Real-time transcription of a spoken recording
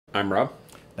I'm Rob.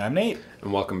 I'm Nate.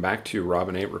 And welcome back to Rob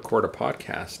and Nate Record a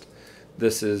Podcast.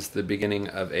 This is the beginning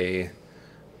of a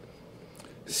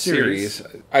series.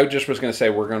 I just was going to say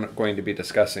we're going to be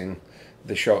discussing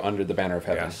the show Under the Banner of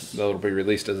Heaven. Yes. That'll be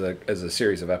released as a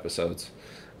series of episodes.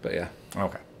 But yeah.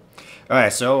 Okay. All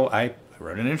right, so I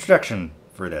wrote an introduction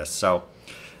for this. So,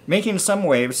 making some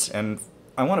waves, and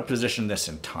I want to position this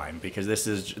in time because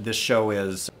this show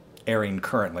is airing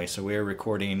currently. So we are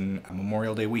recording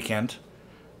Memorial Day weekend,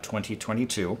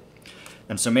 2022.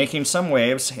 And so Making Some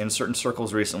Waves in certain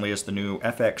circles recently is the new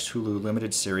FX Hulu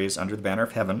limited series Under the Banner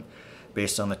of Heaven,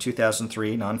 based on the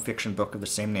 2003 nonfiction book of the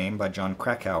same name by Jon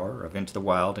Krakauer of Into the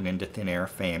Wild and Into Thin Air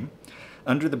fame.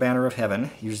 Under the Banner of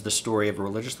Heaven used the story of a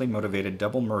religiously motivated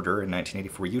double murder in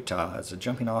 1984 Utah as a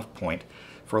jumping-off point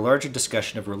for a larger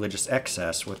discussion of religious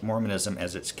excess with Mormonism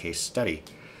as its case study.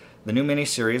 The new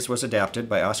miniseries was adapted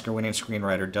by Oscar-winning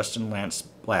screenwriter Dustin Lance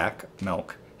Black,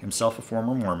 Melk, himself a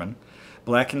former Mormon.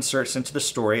 Black inserts into the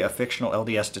story a fictional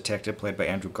LDS detective played by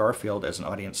Andrew Garfield as an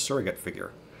audience surrogate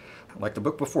figure. Like the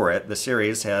book before it, the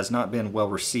series has not been well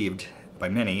received by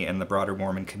many in the broader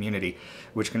Mormon community,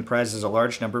 which comprises a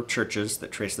large number of churches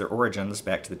that trace their origins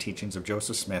back to the teachings of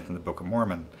Joseph Smith in the Book of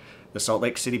Mormon. The Salt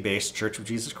Lake City-based Church of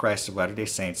Jesus Christ of Latter-day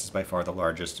Saints is by far the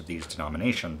largest of these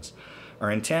denominations. Our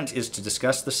intent is to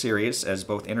discuss the series as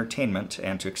both entertainment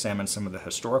and to examine some of the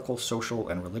historical, social,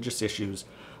 and religious issues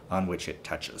on which it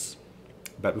touches.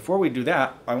 But before we do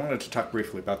that, I wanted to talk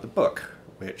briefly about the book,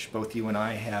 which both you and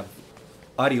I have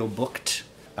audiobooked,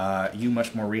 you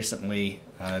much more recently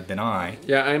than I.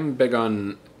 Yeah, I'm big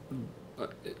on,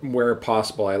 where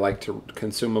possible, I like to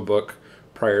consume a book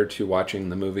prior to watching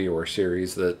the movie or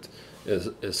series that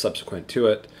is subsequent to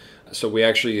it. So we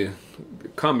actually,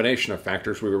 combination of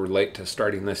factors, we were late to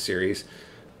starting this series.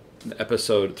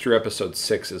 Through episode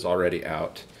 6 is already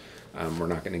out. We're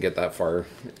not going to get that far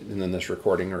in this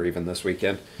recording or even this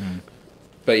weekend.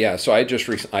 But yeah, so I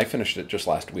finished it just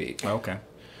last week. Okay.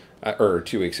 Or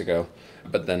 2 weeks ago.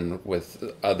 But then with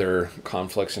other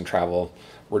conflicts and travel,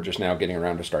 we're just now getting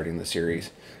around to starting the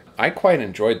series. I quite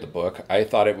enjoyed the book. I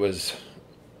thought it was,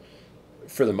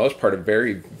 for the most part, a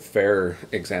very fair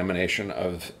examination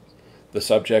of the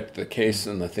subject, the case,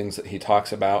 and the things that he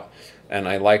talks about. And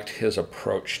I liked his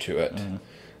approach to it.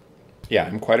 Yeah,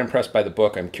 I'm quite impressed by the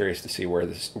book. I'm curious to see where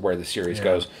the series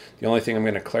goes. The only thing I'm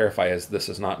going to clarify is this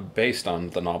is not based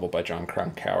on the novel by Jon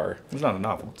Krakauer. It's not a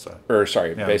novel.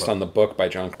 Based on the book by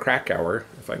Jon Krakauer,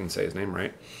 if I can say his name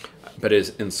right, but is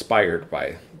inspired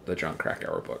by the Jon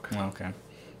Krakauer book. Okay.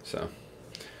 So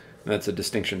that's a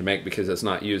distinction to make because it's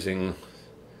not using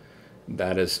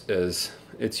that as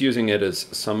it's using it as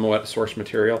somewhat source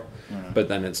material, but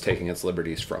then it's taking its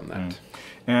liberties from that.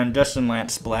 And Dustin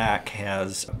Lance Black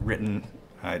has written,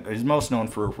 he's most known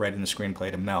for writing the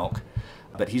screenplay to Melk,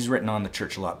 but he's written on the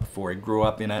church a lot before. He grew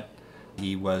up in it.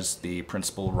 He was the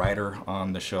principal writer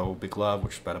on the show Big Love,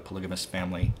 which is about a polygamous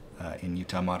family in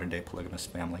Utah, modern-day polygamous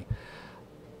family.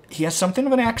 He has something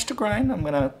of an axe to grind. I'm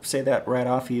going to say that right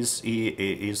off.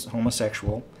 He's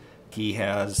homosexual. He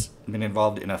has been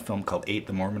involved in a film called 8,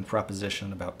 The Mormon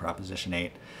Proposition, about Proposition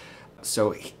 8.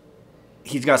 So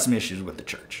he's got some issues with the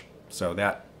church. So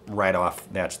that right off,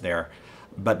 that's there.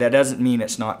 But that doesn't mean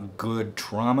it's not good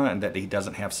trauma and that he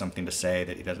doesn't have something to say,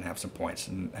 that he doesn't have some points.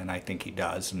 And I think he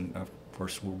does. And of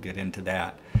course, we'll get into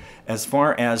that. As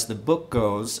far as the book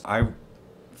goes, I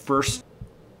first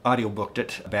audiobooked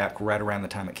it back right around the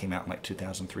time it came out in like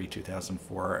 2003,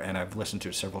 2004. And I've listened to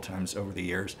it several times over the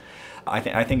years. I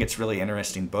think it's a really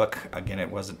interesting book. Again, it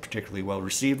wasn't particularly well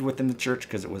received within the church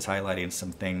because it was highlighting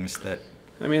some things that...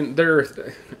 I mean,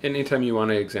 anytime you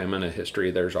want to examine a history,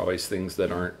 there's always things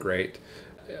that aren't great.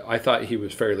 I thought he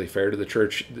was fairly fair to the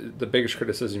church. The biggest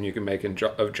criticism you can make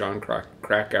of Jon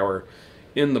Krakauer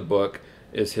in the book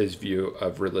is his view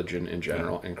of religion in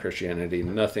general and Christianity,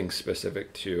 nothing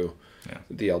specific to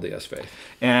the LDS faith.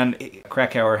 And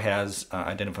Krakauer has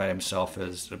identified himself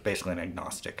as basically an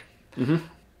agnostic.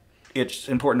 It's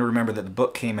important to remember that the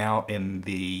book came out in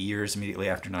the years immediately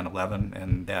after 9/11,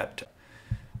 and that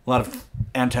a lot of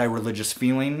anti-religious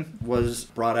feeling was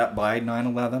brought up by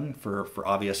 9/11 for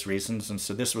obvious reasons. And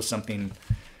so this was something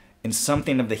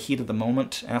of the heat of the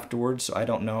moment afterwards. So I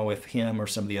don't know if him or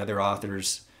some of the other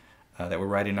authors that were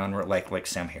writing on, like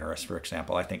Sam Harris, for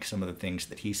example, I think some of the things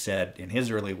that he said in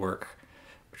his early work,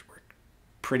 which were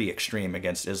pretty extreme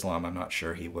against Islam, I'm not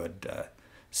sure he would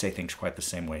say things quite the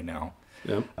same way now.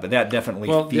 Yeah. But that definitely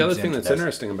Well, feeds the other thing into that's this.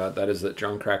 interesting about that is that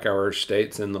Jon Krakauer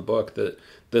states in the book that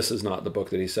this is not the book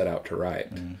that he set out to write.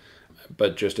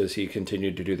 But just as he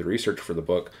continued to do the research for the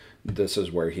book, this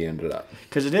is where he ended up.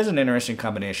 Because it is an interesting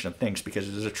combination of things, because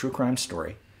it is a true crime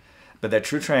story. But that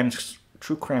true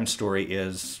true crime story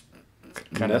is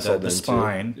kind of Nestled the into.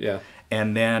 spine. Yeah.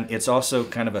 And then it's also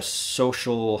kind of a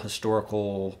social,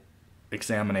 historical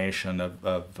examination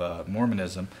of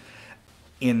Mormonism.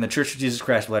 In the Church of Jesus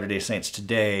Christ of Latter-day Saints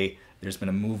today, there's been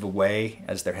a move away,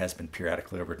 as there has been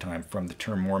periodically over time, from the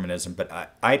term Mormonism. But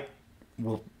I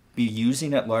will be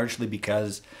using it largely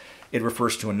because it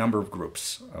refers to a number of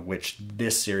groups, which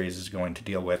this series is going to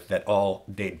deal with, that all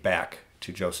date back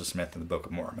to Joseph Smith and the Book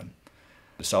of Mormon.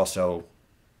 It's also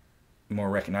more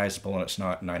recognizable, and it's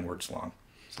not 9 words long.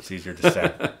 So it's easier to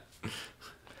say.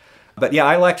 But yeah,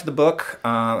 I liked the book.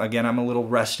 Again, I'm a little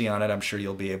rusty on it. I'm sure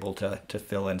you'll be able to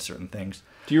fill in certain things.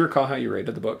 Do you recall how you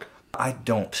rated the book? I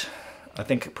don't. I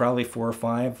think probably 4 or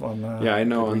 5 on Yeah, I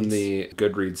know Goodreads. on the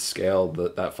Goodreads scale,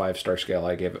 that 5-star scale,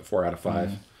 I gave it 4 out of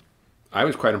 5. I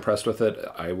was quite impressed with it.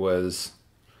 I was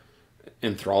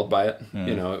enthralled by it.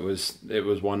 You know, it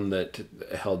was one that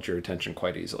held your attention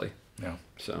quite easily. Yeah.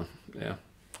 So, yeah.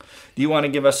 Do you want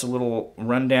to give us a little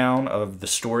rundown of the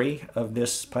story of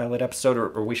this pilot episode,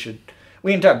 or we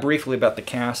can talk briefly about the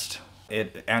cast?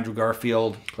 Andrew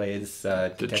Garfield plays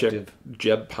Detective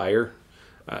Jeb Pyre.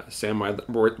 Sam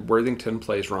Worthington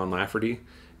plays Ron Lafferty.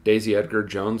 Daisy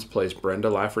Edgar-Jones plays Brenda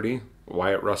Lafferty.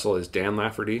 Wyatt Russell is Dan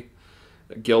Lafferty.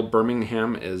 Gil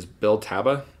Birmingham is Bill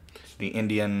Taba. the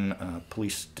Indian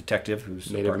police detective who's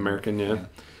Native American, yeah.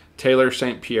 Taylor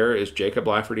St. Pierre is Jacob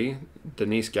Lafferty.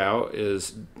 Denise Gow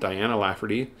is Diana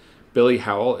Lafferty. Billy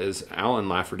Howell is Alan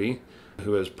Lafferty,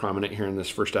 who is prominent here in this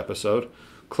first episode.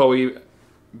 Chloe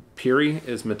Peary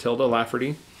is Matilda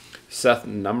Lafferty. Seth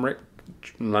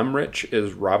Numrich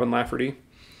is Robin Lafferty.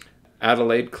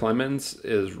 Adelaide Clemens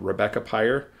is Rebecca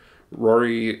Pyre.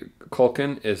 Rory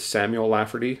Culkin is Samuel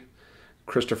Lafferty.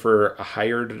 Christopher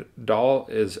Heyerdahl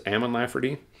is Ammon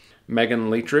Lafferty.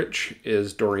 Megan Leetrich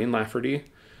is Doreen Lafferty.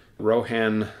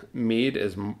 Rohan Mead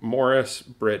is Morris.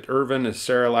 Britt Irvin is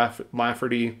Sarah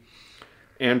Lafferty.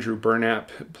 Andrew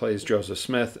Burnap plays Joseph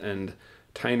Smith, and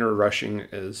Tyner Rushing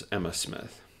is Emma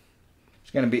Smith.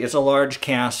 It's a large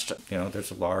cast. You know,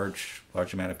 there's a large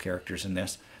amount of characters in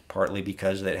this, partly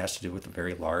because it has to do with a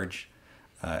very large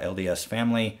LDS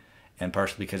family, and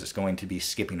partially because it's going to be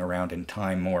skipping around in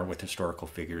time more with historical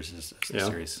figures as the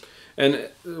series. And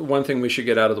one thing we should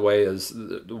get out of the way is,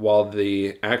 while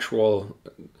the actual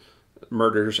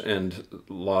murders and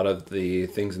a lot of the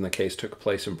things in the case took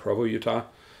place in Provo, Utah,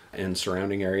 and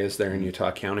surrounding areas there in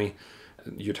Utah County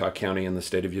in the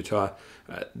state of Utah,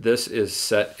 this is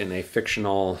set in a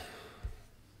fictional...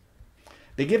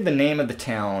 They give the name of the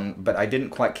town, but I didn't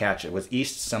quite catch it. It was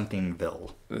East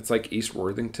Somethingville. It's like East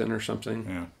Worthington or something.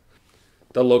 Yeah.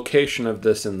 The location of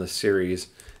this in the series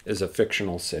is a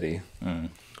fictional city.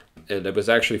 It was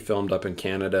actually filmed up in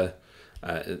Canada.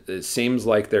 It seems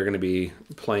like they're going to be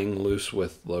playing loose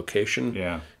with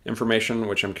location information,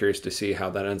 which I'm curious to see how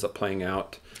that ends up playing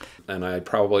out. And I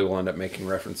probably will end up making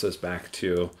references back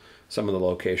to some of the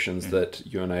locations that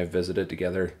you and I have visited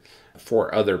together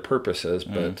for other purposes,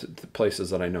 but the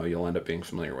places that I know you'll end up being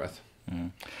familiar with.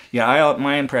 Yeah,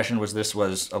 my impression was this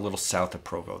was a little south of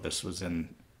Provo. This was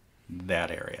in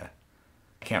that area.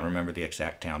 I can't remember the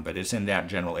exact town, but it's in that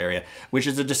general area, which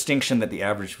is a distinction that the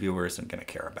average viewer isn't going to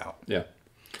care about. Yeah.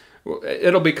 Well,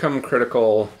 it'll become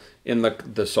critical in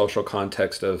the social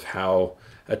context of how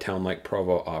a town like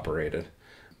Provo operated.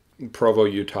 Provo,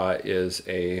 Utah is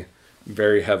a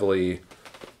very heavily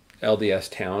LDS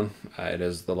town. It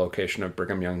is the location of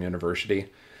Brigham Young University.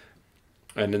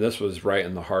 And this was right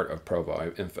in the heart of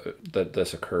Provo that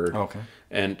this occurred. Okay.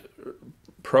 And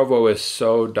Provo is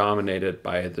so dominated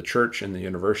by the church and the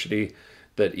university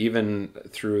that even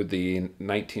through the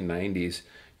 1990s,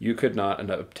 you could not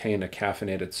obtain a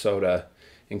caffeinated soda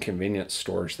in convenience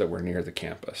stores that were near the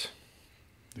campus.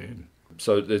 Dude.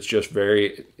 So it's just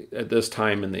at this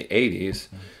time in the 80s,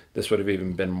 this would have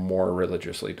even been more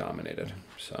religiously dominated.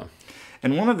 So,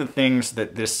 and one of the things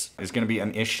that this is going to be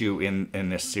an issue in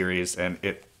this series, and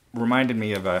it reminded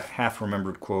me of a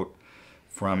half-remembered quote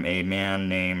from a man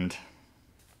named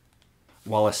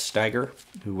Wallace Steiger,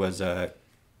 who was a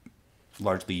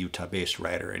largely Utah-based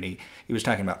writer, and he was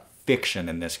talking about fiction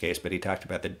in this case, but he talked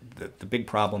about the big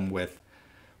problem with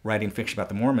writing fiction about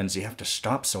the Mormons. You have to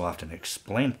stop so often to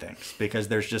explain things because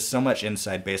there's just so much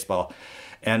inside baseball.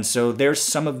 And so there's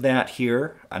some of that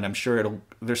here, and I'm sure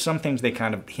there's some things they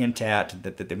kind of hint at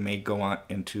that they may go on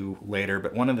into later,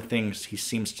 but one of the things he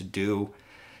seems to do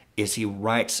is he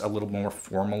writes a little more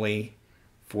formally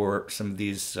for some of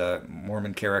these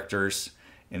Mormon characters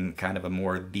in kind of a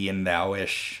more thee and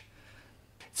thou-ish,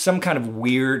 some kind of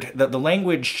weird, the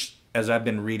language, as I've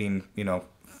been reading,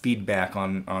 feedback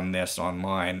on this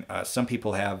online, some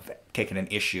people have taken an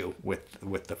issue with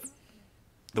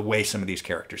the way some of these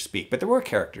characters speak. But there were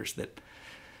characters that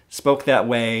spoke that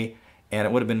way, and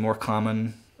it would have been more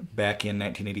common back in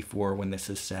 1984 when this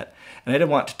is set. And I did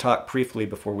want to talk briefly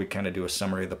before we kind of do a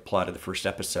summary of the plot of the first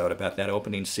episode about that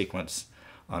opening sequence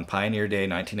on Pioneer Day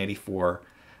 1984.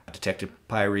 Detective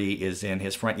Pyrie is in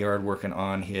his front yard working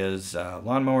on his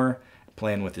lawnmower,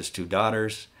 playing with his two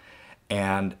daughters,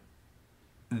 and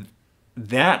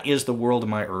that is the world of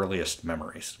my earliest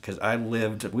memories, because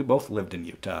we both lived in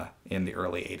Utah in the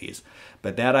early 80s.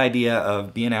 But that idea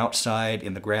of being outside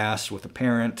in the grass with a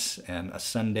parent and a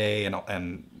Sunday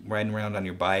and riding around on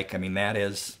your bike, I mean, that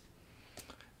is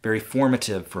very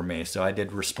formative for me. So I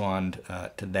did respond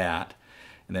to that.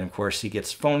 And then, of course, he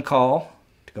gets a phone call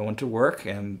to go into work,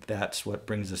 and that's what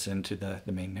brings us into the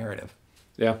main narrative.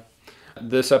 Yeah.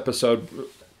 This episode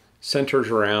centers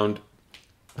around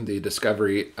the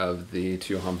discovery of the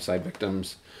two homicide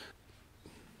victims.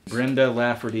 Brenda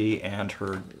Lafferty and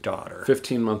her daughter.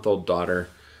 15-month-old daughter,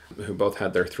 who both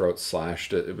had their throats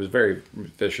slashed. It was very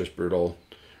vicious, brutal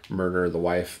murder. The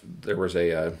wife, there was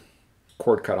a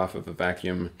cord cut off of a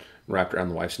vacuum wrapped around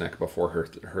the wife's neck before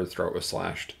her throat was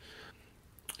slashed.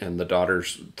 And the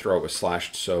daughter's throat was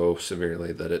slashed so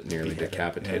severely that it nearly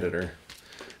decapitated her.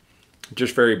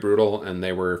 Just very brutal, and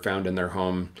they were found in their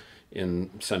home in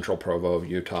central Provo,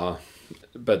 Utah.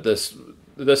 But this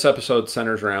episode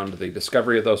centers around the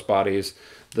discovery of those bodies,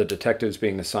 the detectives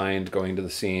being assigned, going to the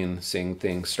scene, seeing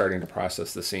things, starting to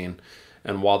process the scene.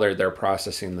 And while they're there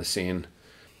processing the scene,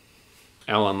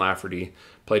 Alan Lafferty,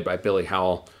 played by Billy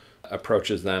Howell,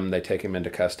 approaches them. They take him into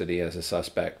custody as a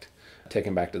suspect, take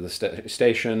him back to the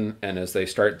station, and as they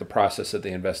start the process of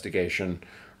the investigation,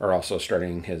 are also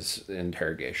starting his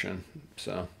interrogation.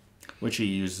 So, which he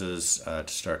uses to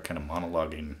start kind of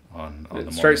monologuing on the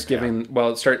morning.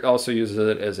 It also uses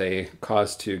it as a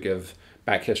cause to give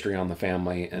back history on the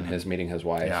family and his meeting his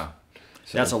wife. Yeah,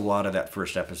 so that's a lot of that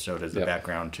first episode is the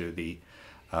background to the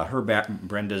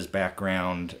Brenda's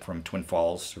background from Twin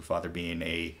Falls, her father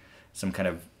being some kind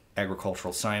of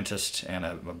agricultural scientist and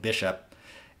a bishop,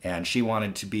 and she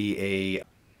wanted to be a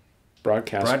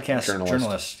broadcast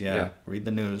journalist. Yeah, read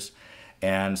the news.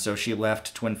 And so she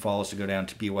left Twin Falls to go down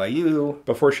to BYU.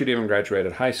 Before she'd even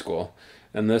graduated high school.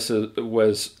 And this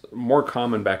was more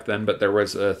common back then, but there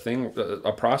was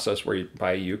a process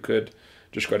whereby you could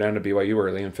just go down to BYU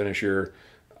early and finish your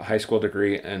high school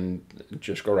degree and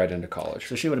just go right into college.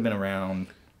 So she would have been around.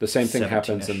 The same thing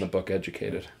happens in the book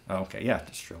Educated. Oh, okay, yeah,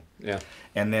 that's true. Yeah.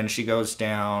 And then she goes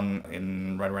down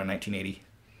in right around 1980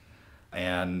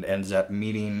 and ends up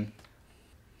meeting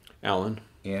Alan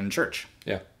in church.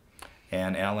 Yeah.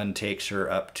 And Alan takes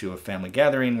her up to a family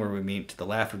gathering where we meet the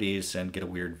Laffertys and get a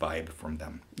weird vibe from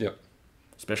them. Yep.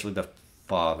 Especially the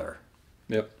father.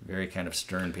 Yep. Very kind of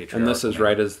stern patriarch. And this is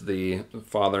right as the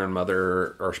father and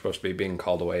mother are supposed to be being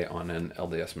called away on an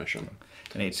LDS mission.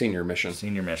 Senior mission.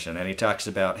 Senior mission. And he talks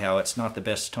about how it's not the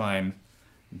best time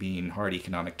being hard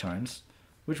economic times,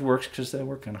 which works because they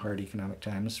were kind of hard economic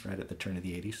times right at the turn of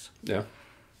the 80s. Yeah.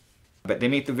 But they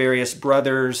meet the various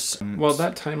brothers. Well,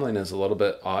 that timeline is a little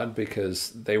bit odd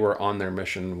because they were on their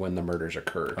mission when the murders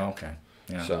occurred. Okay.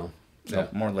 Yeah. So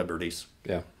more liberties.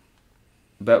 Yeah.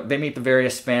 But they meet the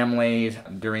various families.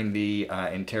 During the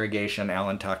interrogation,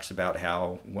 Alan talks about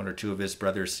how one or two of his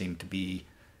brothers seemed to be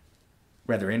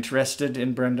rather interested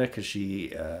in Brenda because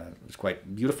she was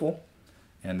quite beautiful.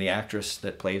 And the actress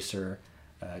that plays her,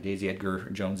 Daisy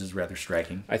Edgar-Jones, is rather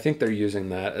striking. I think they're using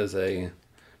that as a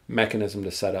mechanism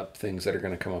to set up things that are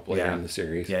going to come up later in the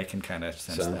series. Yeah, I can kind of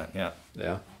sense that. Yeah.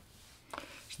 Yeah.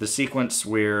 So the sequence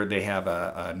where they have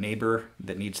a neighbor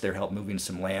that needs their help moving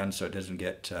some land so it doesn't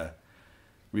get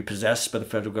repossessed by the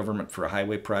federal government for a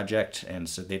highway project, and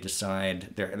so they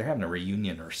decide they're having a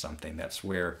reunion or something. That's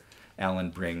where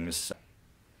Alan brings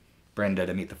Brenda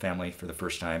to meet the family for the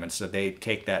first time, and so they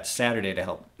take that Saturday to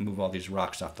help move all these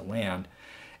rocks off the land,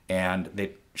 and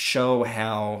they show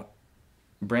how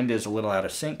Brenda is a little out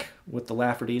of sync with the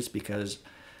Laffertys because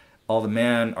all the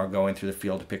men are going through the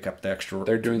field to pick up the extra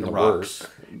They're doing the rocks,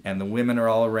 work. And the women are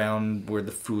all around where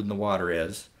the food and the water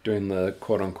is. Doing the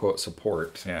quote-unquote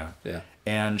support. Yeah. Yeah.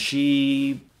 And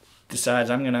she decides,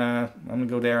 I'm gonna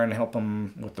go there and help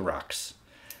them with the rocks.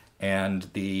 And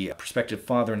the prospective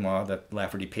father-in-law, the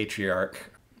Lafferty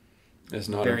patriarch, is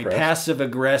not very impressed.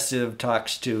 passive-aggressive,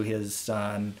 talks to his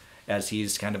son as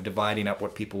he's kind of dividing up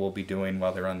what people will be doing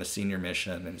while they're on the senior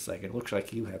mission. And it's like, it looks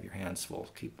like you have your hands full.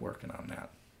 Keep working on that.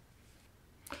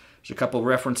 There's a couple of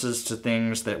references to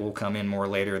things that will come in more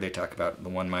later. They talk about the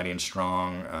One Mighty and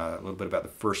Strong, a little bit about the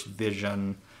first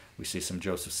vision. We see some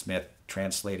Joseph Smith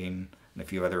translating and a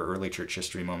few other early church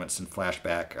history moments in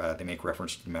flashback. They make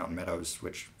reference to the Mountain Meadows,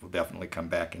 which will definitely come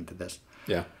back into this.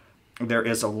 Yeah. There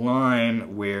is a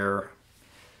line where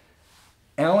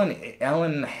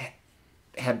Alan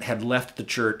had left the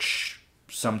church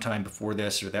sometime before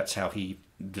this, or that's how he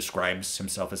describes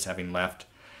himself as having left.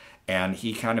 And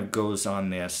he kind of goes on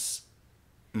this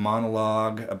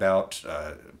monologue about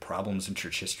problems in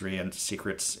church history and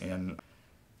secrets in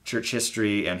church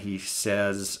history. And he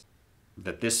says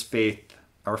that this faith,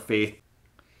 our faith,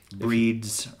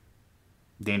 breeds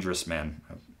dangerous men.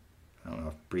 I don't know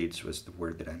if breeds was the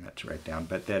word that I meant to write down,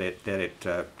 but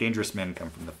that dangerous men come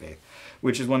from the faith,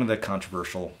 which is one of the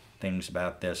controversial things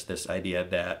about this idea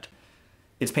that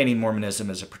it's painting Mormonism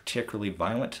as a particularly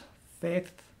violent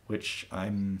faith, which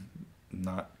I'm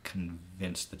not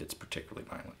convinced that it's particularly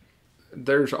violent.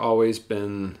 There's always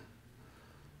been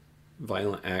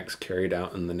violent acts carried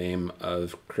out in the name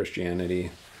of Christianity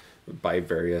by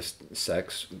various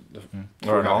sects.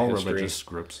 Or in all history. Religious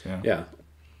groups, yeah. Yeah.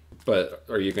 But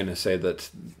are you going to say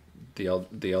that the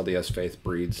LDS faith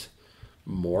breeds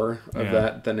more of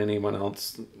that than anyone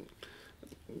else?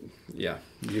 Yeah.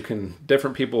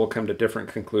 Different people will come to different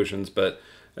conclusions, but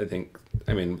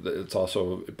I mean, it's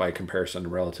also, by comparison, a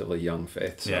relatively young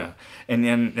faith. So. Yeah. And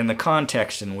in the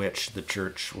context in which the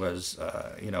church was,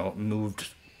 moved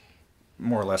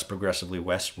more or less progressively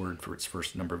westward for its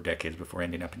first number of decades before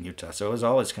ending up in Utah. So it was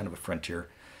always kind of a frontier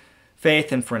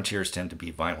faith, and frontiers tend to be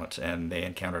violent, and they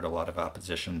encountered a lot of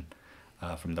opposition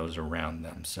from those around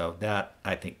them. So that,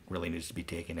 I think, really needs to be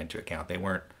taken into account. They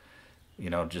weren't,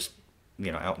 just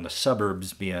out in the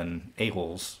suburbs being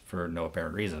a-holes for no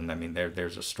apparent reason. I mean,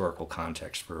 there's historical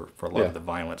context for a lot of the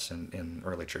violence in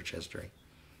early church history.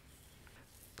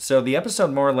 So the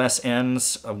episode more or less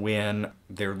ends when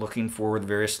they're looking for the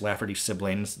various Lafferty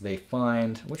siblings. They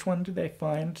find, which one do they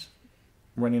find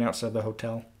running outside the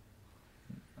hotel?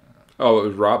 Oh, it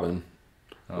was Robin.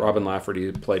 Oh. Robin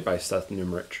Lafferty, played by Seth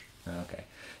Numrich. Okay.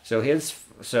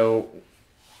 So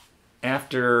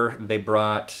after they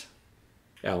brought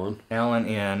Alan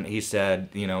in, he said,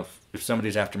 if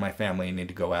somebody's after my family, you need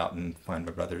to go out and find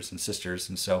my brothers and sisters.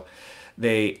 And so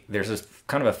there's this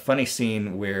kind of a funny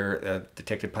scene where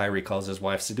Detective Pyrie calls his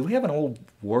wife, said, do we have an old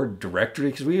war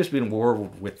directory? Because we used to be in war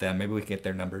with them. Maybe we can get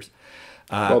their numbers.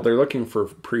 Well, they're looking for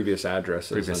previous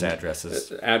addresses.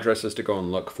 Addresses to go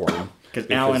and look for them. Because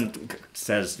Alan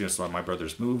says, my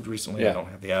brother's moved recently. I don't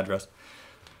have the address.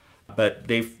 But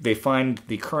they find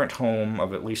the current home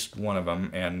of at least one of them,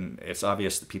 and it's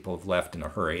obvious that people have left in a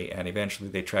hurry. And eventually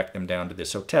they track them down to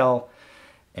this hotel,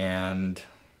 and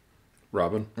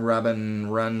Robin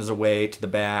runs away to the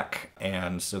back,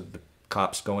 and so the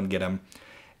cops go and get him.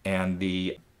 And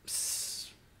the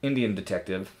Indian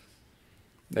detective...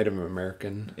 Native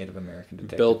American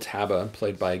detective. Bill Taba,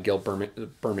 played by Gil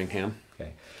Birmingham.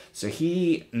 Okay. So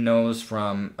he knows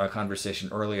from a conversation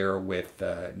earlier with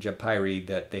Jeb Pyrie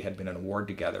that they had been in a ward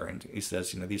together. And he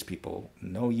says, these people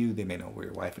know you. They may know where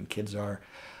your wife and kids are.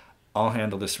 I'll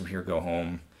handle this from here. Go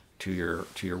home to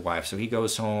your wife. So he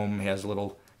goes home. He has a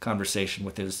little conversation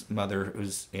with his mother,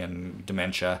 who's in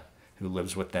dementia, who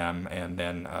lives with them. And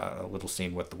then a little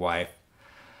scene with the wife.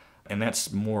 And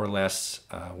that's more or less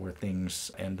where things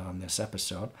end on this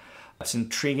episode. It's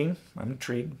intriguing. I'm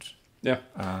intrigued. Yeah.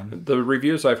 The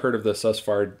reviews I've heard of this thus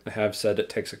far have said it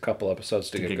takes a couple episodes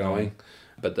to get going.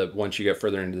 But that once you get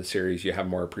further into the series, you have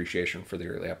more appreciation for the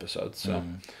early episodes. So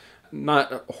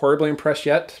not horribly impressed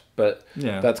yet, but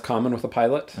that's common with a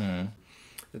pilot.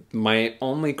 My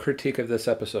only critique of this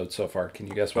episode so far, can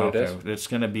you guess what it is? It's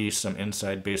going to be some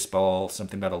inside baseball,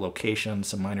 something about a location,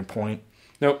 some minor point.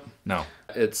 Nope. No.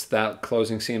 It's that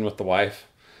closing scene with the wife.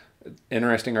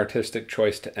 Interesting artistic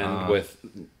choice to end with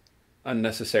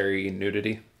unnecessary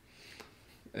nudity.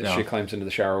 She climbs into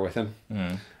the shower with him.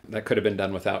 That could have been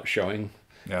done without showing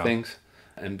things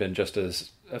and been just as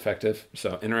effective.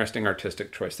 So interesting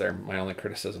artistic choice there. My only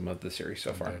criticism of the series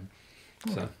so far.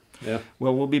 So, yeah.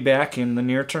 Well, we'll be back in the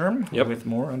near term with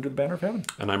more Under the Banner of Heaven.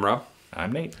 And I'm Rob.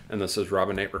 I'm Nate. And this is Rob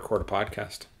and Nate Record a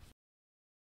Podcast.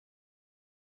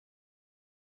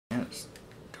 Yeah, it's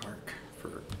dark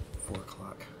for 4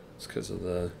 o'clock. It's because of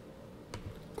the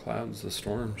clouds, the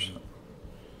storms.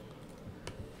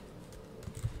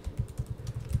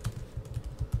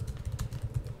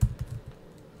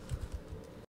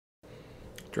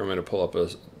 Do you want me to pull up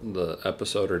the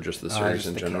episode or just the series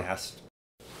in general? Cast.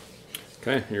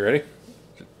 Okay, you ready?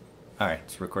 All right,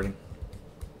 it's recording.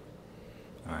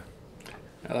 All right.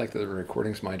 I like that the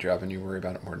recording's my job and you worry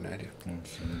about it more than I do.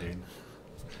 Yes, indeed.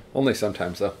 Only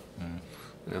sometimes, though.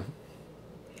 Yeah.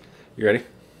 You ready?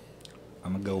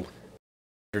 I'm going to go.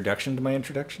 Introduction to my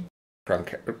introduction?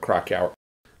 Krakauer.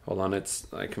 Hold on,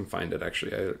 I can find it,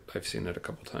 actually. I've seen it a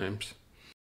couple times.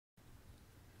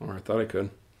 Or I thought I could.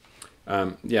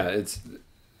 Yeah,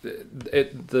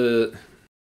 the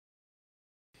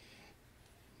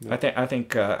I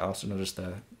think I also noticed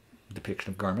the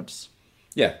depiction of garments,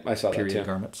 yeah, I saw that period too.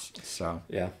 garments. So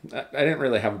Yeah, I didn't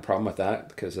really have a problem with that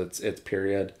because it's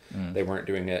period. They weren't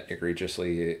doing it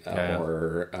egregiously Yeah.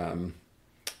 or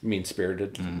mean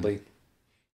spiritedly.